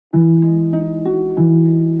Hi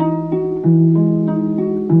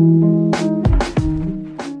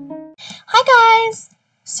guys!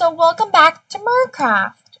 So welcome back to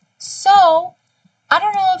MerCraft. So, I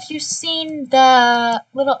don't know if you've seen the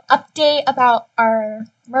little update about our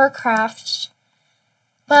MerCraft,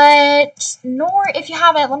 but if you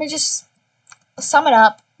haven't, let me just sum it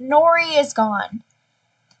up. Nori is gone.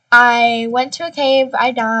 I went to a cave,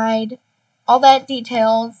 I died. All that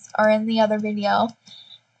details are in the other video.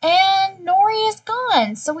 And Nori is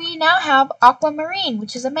gone, so we now have Aquamarine,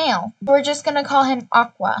 which is a male. We're just gonna call him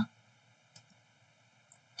Aqua.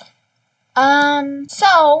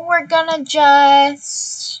 So we're gonna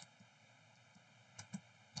just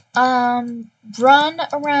run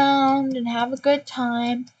around and have a good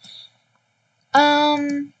time.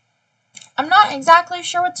 I'm not exactly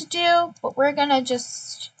sure what to do, but we're gonna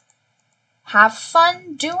just have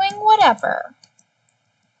fun doing whatever.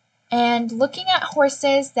 And looking at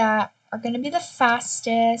horses that are gonna be the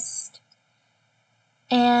fastest.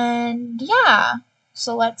 And yeah,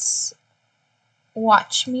 so let's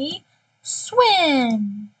watch me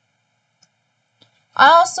swim.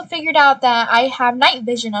 I also figured out that I have night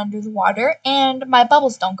vision under the water and my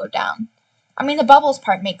bubbles don't go down. I mean, the bubbles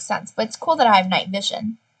part makes sense, but it's cool that I have night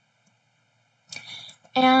vision.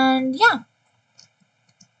 And yeah.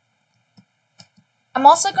 I'm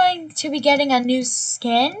also going to be getting a new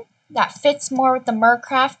skin that fits more with the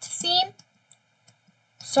MerCraft theme.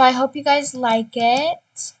 So I hope you guys like it.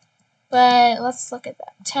 But let's look at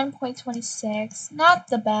that. 10.26. Not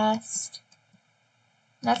the best.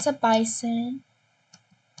 That's a bison.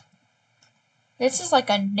 This is like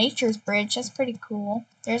a nature's bridge. That's pretty cool.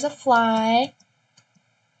 There's a fly.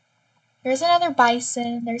 There's another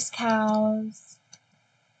bison. There's cows.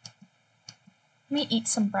 Let me eat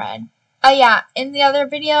some bread. Oh yeah, in the other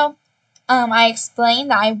video, I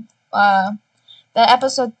explained that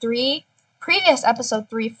the previous episode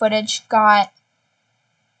 3 footage got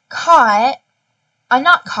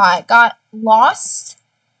lost.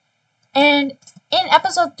 And in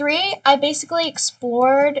episode 3, I basically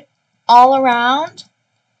explored all around,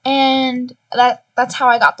 and that's how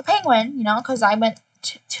I got the penguin, you know, because I went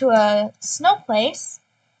to a snow place,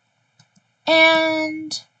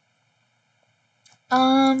 and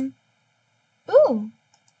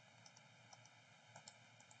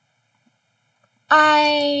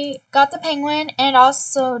I got the penguin and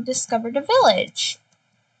also discovered a village.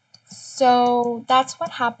 So that's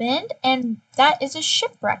what happened, and that is a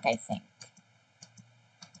shipwreck, I think.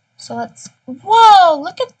 So whoa,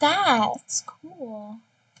 look at that. It's cool.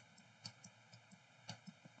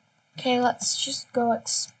 Okay, let's just go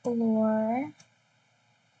explore.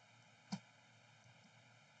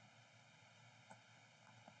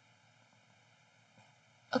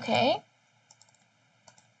 Okay.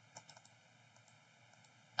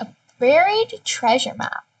 A buried treasure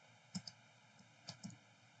map.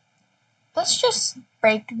 Let's just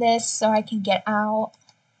break this so I can get out.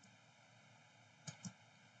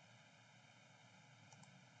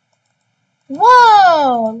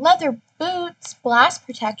 Whoa! Leather boots, blast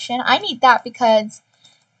protection. I need that because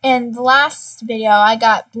in the last video I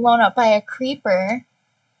got blown up by a creeper.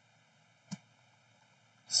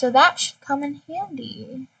 So that should come in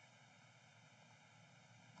handy.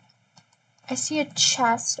 I see a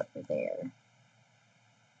chest over there.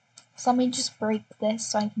 So let me just break this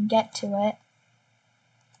so I can get to it.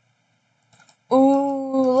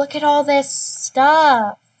 Ooh, look at all this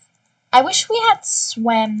stuff. I wish we had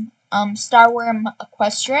Starworm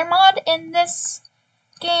Equestrian mod in this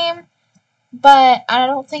game, but I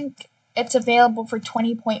don't think it's available for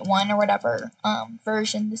 20.1 or whatever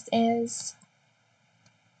version this is.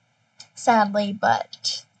 Sadly,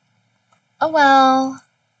 but oh well.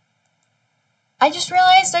 I just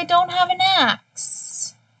realized I don't have an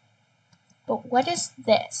axe. But what is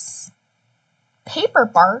this? Paper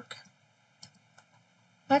bark?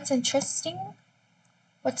 That's interesting.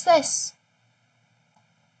 What's this?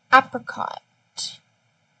 Apricot.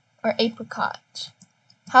 Or apricot.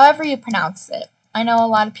 However you pronounce it. I know a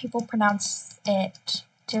lot of people pronounce it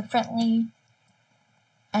differently.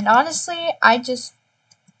 And honestly, I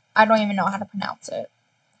don't even know how to pronounce it.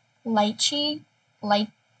 Lychee? Lychee?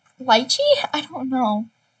 I don't know.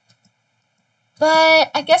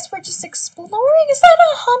 But I guess we're just exploring. Is that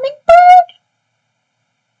a hummingbird?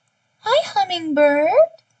 Hi, hummingbird.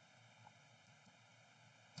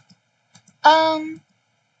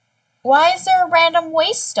 Why is there a random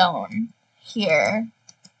waystone here?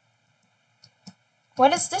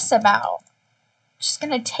 What is this about? Just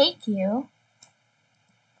gonna take you.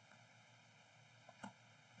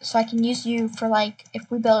 So I can use you for, like, if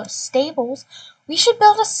we build stables. We should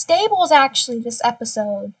build a stables, actually, this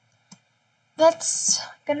episode. That's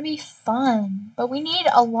gonna be fun. But we need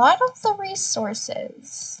a lot of the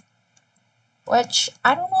resources, which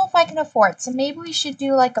I don't know if I can afford. So maybe we should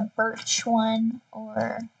do like a birch one,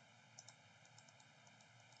 or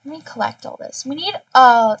let me collect all this. We need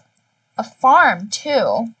a farm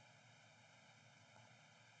too.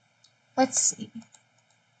 Let's see.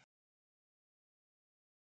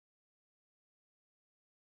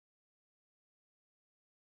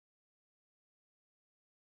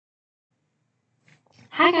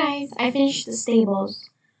 Hi guys, I finished the stables.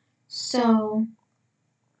 So,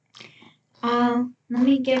 let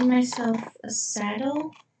me give myself a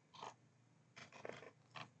saddle.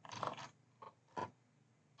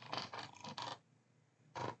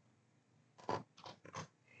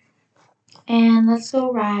 And let's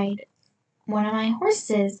go ride one of my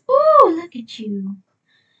horses. Ooh, look at you.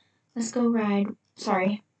 Let's go ride.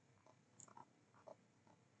 Sorry.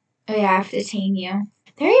 Oh yeah, I have to tame you.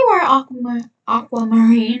 There you are,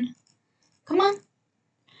 Aquamarine. Come on.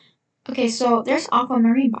 Okay, so there's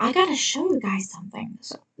Aquamarine, but I gotta show you guys something.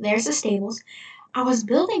 So there's the stables. I was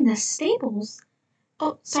building the stables.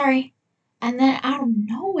 Oh, sorry. And then out of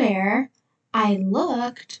nowhere, I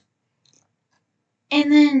looked,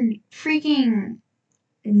 and then freaking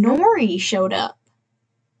Nori showed up.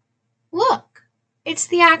 Look, it's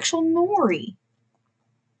the actual Nori.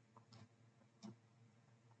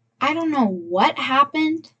 I don't know what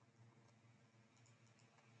happened,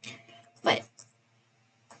 but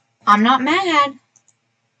I'm not mad.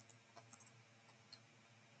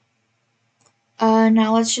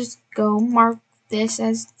 Now let's just go mark this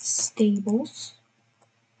as stables.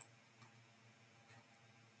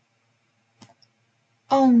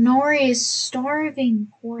 Oh, Nori is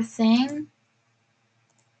starving, poor thing.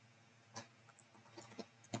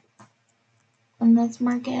 And let's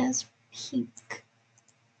mark it as pink.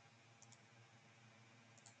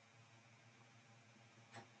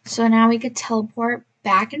 So now we could teleport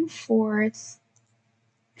back and forth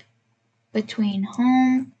between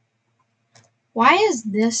home. Why is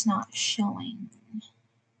this not showing?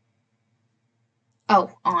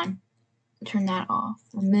 Oh, on. Turn that off.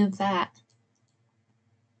 Remove that.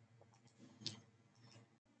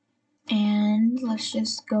 And let's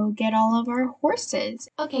just go get all of our horses.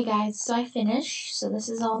 Okay guys, so I finished. So this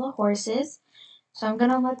is all the horses. So I'm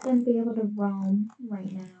gonna let them be able to roam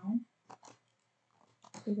right now.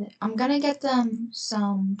 I'm gonna get them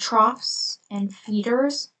some troughs and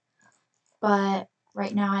feeders, but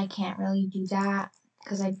right now I can't really do that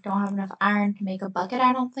because I don't have enough iron to make a bucket,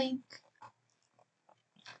 I don't think.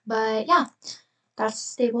 But yeah, that's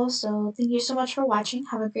stable. So thank you so much for watching.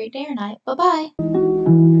 Have a great day or night. Bye bye.